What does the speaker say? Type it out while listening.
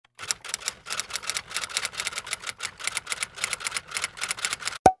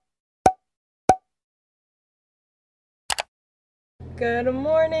Good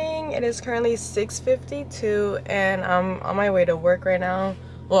morning. It is currently 6:52 and I'm on my way to work right now.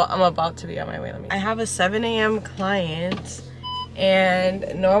 Well, I'm about to be on my way. I have a 7 a.m. client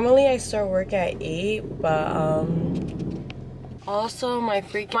and normally I start work at 8, but also my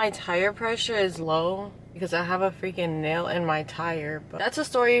tire pressure is low because I have a freaking nail in my tire, but that's a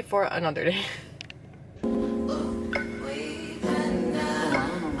story for another day.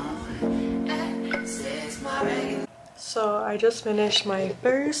 So I just finished my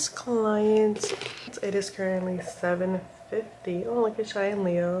first client. It is currently 7:50. Oh, look at Shy and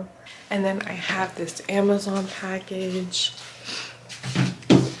Leo. And then I have this Amazon package.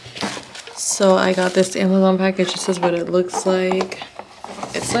 So I got this Amazon package. This is what it looks like.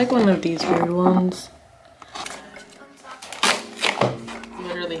 It's like one of these weird ones. I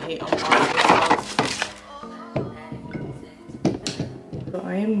literally hate unboxing stuff. So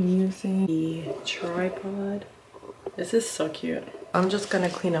I am using the tripod. This is so cute. I'm just gonna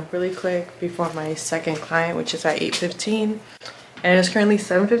clean up really quick before my second client, which is at 8:15. And it's currently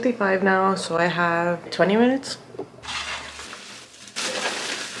 7:55 now, so I have 20 minutes.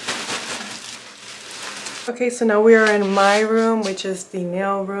 Okay, so now we are in my room, which is the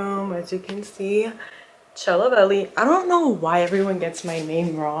nail room. As you can see, Chellaveli. I don't know why everyone gets my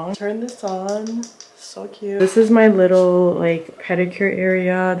name wrong. Turn this on. So cute. This is my little like pedicure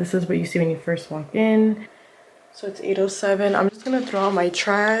area. This is what you see when you first walk in. So it's 8:07. I'm just gonna throw out my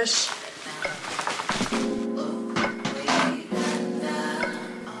trash.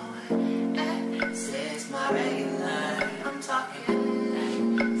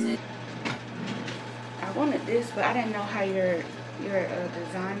 I wanted this, but I didn't know how your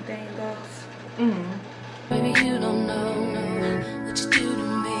design thing goes. Baby, you don't know what you do to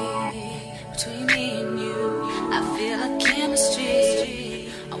me. Between me and you, I feel like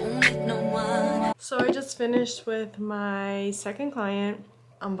chemistry. I won't let no one. So I just finished with my second client.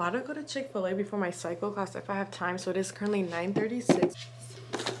 I'm about to go to Chick-fil-A before my cycle class if I have time. So it is currently 9:36.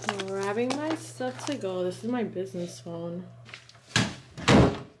 Grabbing my stuff to go. This is my business phone.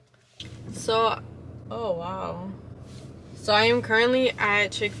 So, oh wow. So I am currently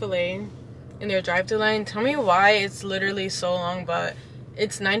at Chick-fil-A in their drive-thru line. Tell me why it's literally so long, but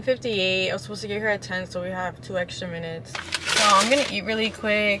it's 9:58. I was supposed to get here at 10, so we have 2 extra minutes. So I'm gonna eat really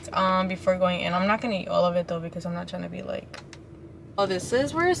quick before going in. I'm not gonna eat all of it though because I'm not trying to be like, oh, this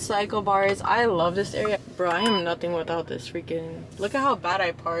is where Cycle Bar is. I love this area. Bro, I am nothing without this freaking, look at how bad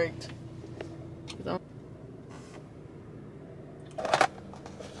I parked.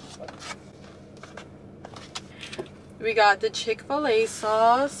 We got the Chick-fil-A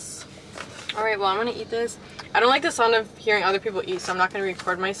sauce. All right, well, I'm gonna eat this. I don't like the sound of hearing other people eat, so I'm not gonna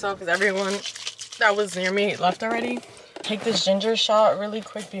record myself because everyone that was near me left already. Take this ginger shot really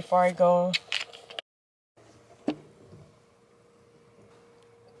quick before I go.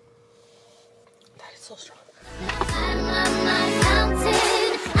 That is so strong.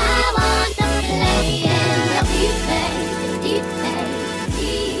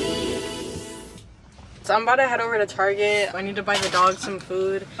 So I'm about to head over to Target. I need to buy the dog some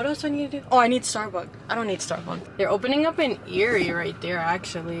food. What else do I need to do? Oh, I need Starbucks. I don't need Starbucks. They're opening up in Erie right there,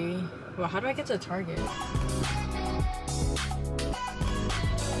 actually. Well, how do I get to Target?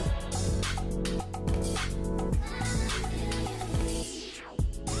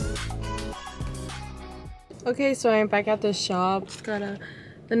 Okay, so I'm back at the shop. It's got a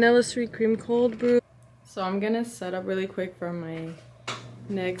vanilla sweet cream cold brew. So I'm gonna set up really quick for my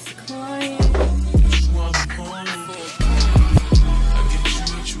next client.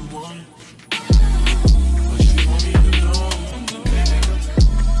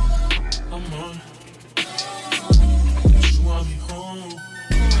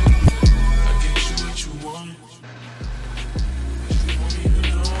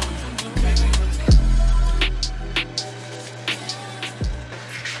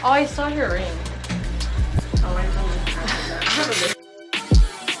 Oh, I saw your ring. Oh, I have a ring.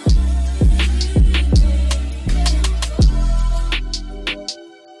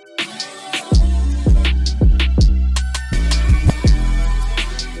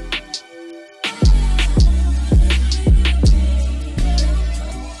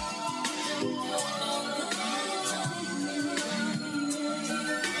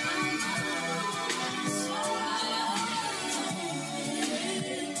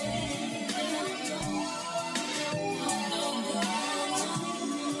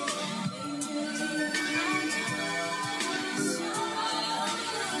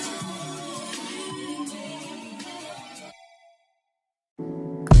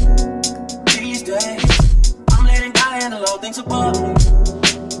 I'm letting God handle all things above me.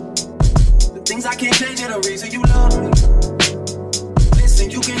 The things I can't change are the reason you love me.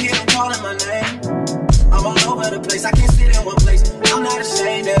 You can hear them calling my name. I'm all over the place, I can't sit in one place. I'm not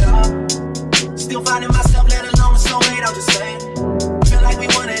ashamed at all. Still finding myself, let alone a soulmate, I'm just saying. Feel like we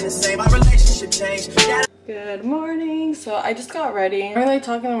one and the same, our relationship changed. Good morning. So I just got ready. I really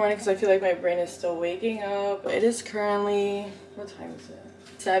talk in the morning because I feel like my brain is still waking up. It is currently, what time is it?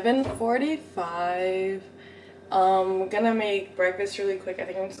 7:45. I'm gonna make breakfast really quick. I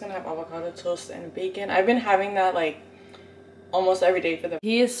think I'm just gonna have avocado toast and bacon. I've been having that like almost every day for them.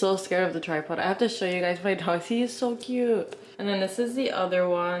 He is so scared of the tripod. I have to show you guys my dogs. He is so cute. And then this is the other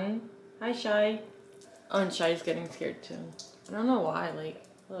one. Hi, Shy. Oh, and Shy's getting scared too. I don't know why. Like,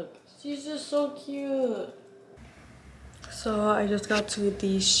 look. She's just so cute. So I just got to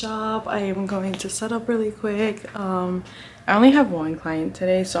the shop. I am going to set up really quick. I only have one client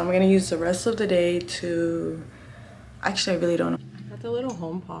today, so I'm going to use the rest of the day to... Actually, I really don't know. Got the little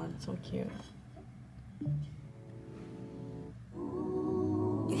home pod. So cute.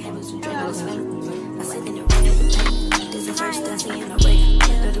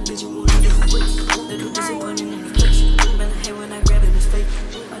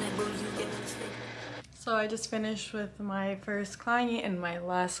 So I just finished with my first client and my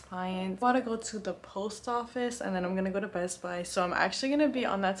last client. I want to go to the post office and then I'm gonna go to Best Buy. So I'm actually gonna be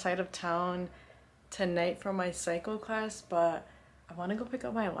on that side of town tonight for my cycle class, but I want to go pick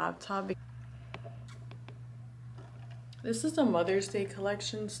up my laptop. This is the Mother's Day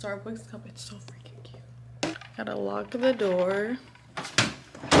collection Starbucks cup. It's so freaking cute. Gotta lock the door.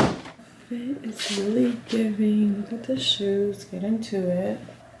 Fit is really giving. Look at the shoes. Get into it.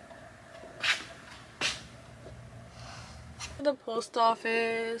 The post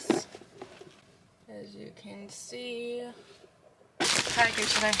office, as you can see,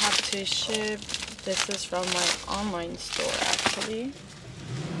 package that I have to ship. This is from my online store actually.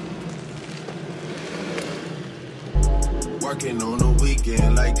 Working on the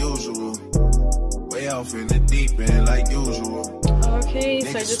weekend like usual, way off in the deep end like usual. Okay,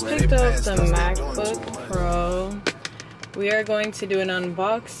 so I just picked up the MacBook Pro. We are going to do an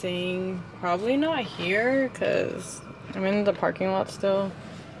unboxing, probably not here because I'm in the parking lot still.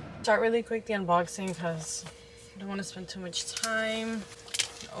 Start really quick the unboxing because I don't want to spend too much time.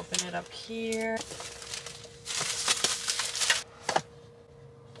 Open it up here.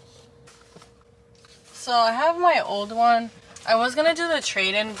 So I have my old one. I was gonna do the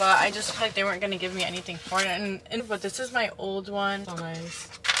trade-in, but I just feel like they weren't gonna give me anything for it. But this is my old one. So nice.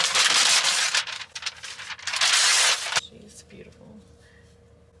 She's beautiful.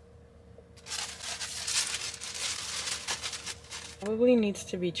 Probably needs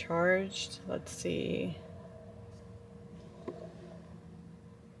to be charged. Let's see.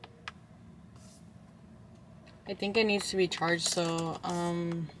 I think it needs to be charged, so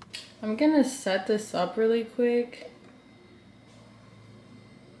I'm gonna set this up really quick.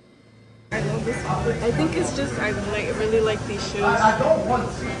 I love this outfit. I think it's just I really like these shoes.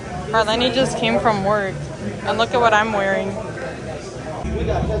 Harleni just came from work, and look at what I'm wearing. We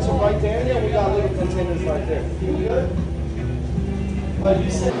got ketchup right there, and then we got little containers right there.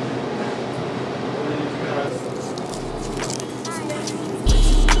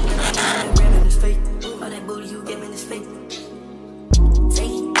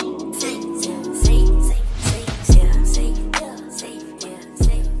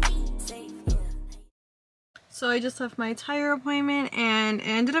 So I just left my tire appointment and it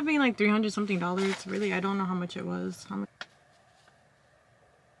ended up being like $300 something. Really, I don't know how much it was.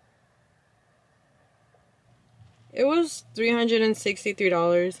 It was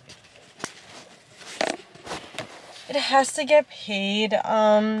 $363. It has to get paid.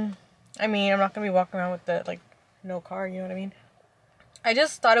 I mean, I'm not gonna be walking around with the no car, you know what I mean? I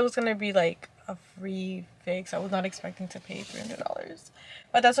just thought it was gonna be like a free fix. I was not expecting to pay $300.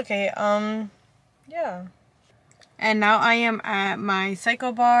 But that's okay. Yeah. And now I am at my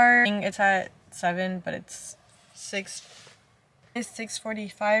Psycho bar. It's at 7, but it's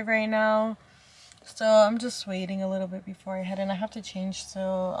 6:45 right now. So I'm just waiting a little bit before I head in. I have to change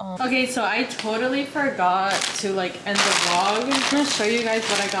still. Okay, so I totally forgot to end the vlog. I'm gonna show you guys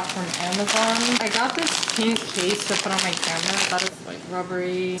what I got from Amazon. I got this pink case to put on my camera. I thought it was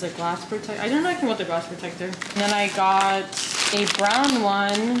rubbery. It's a glass protector. I don't know if I can with the glass protector. And then I got a brown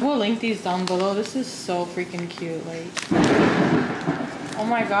one. We'll link these down below. This is so freaking cute. Oh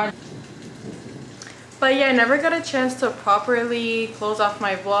my god. But yeah, I never got a chance to properly close off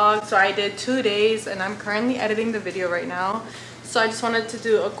my vlog. So I did 2 days and I'm currently editing the video right now. So I just wanted to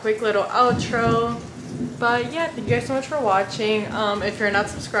do a quick little outro. But yeah, thank you guys so much for watching. If you're not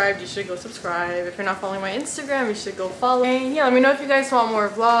subscribed, you should go subscribe. If you're not following my Instagram, you should go follow. And yeah, let me know if you guys want more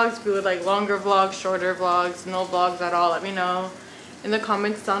vlogs. If you would like longer vlogs, shorter vlogs, no vlogs at all, let me know. in the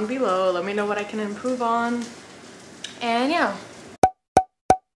comments down below. Let me know what I can improve on. And yeah.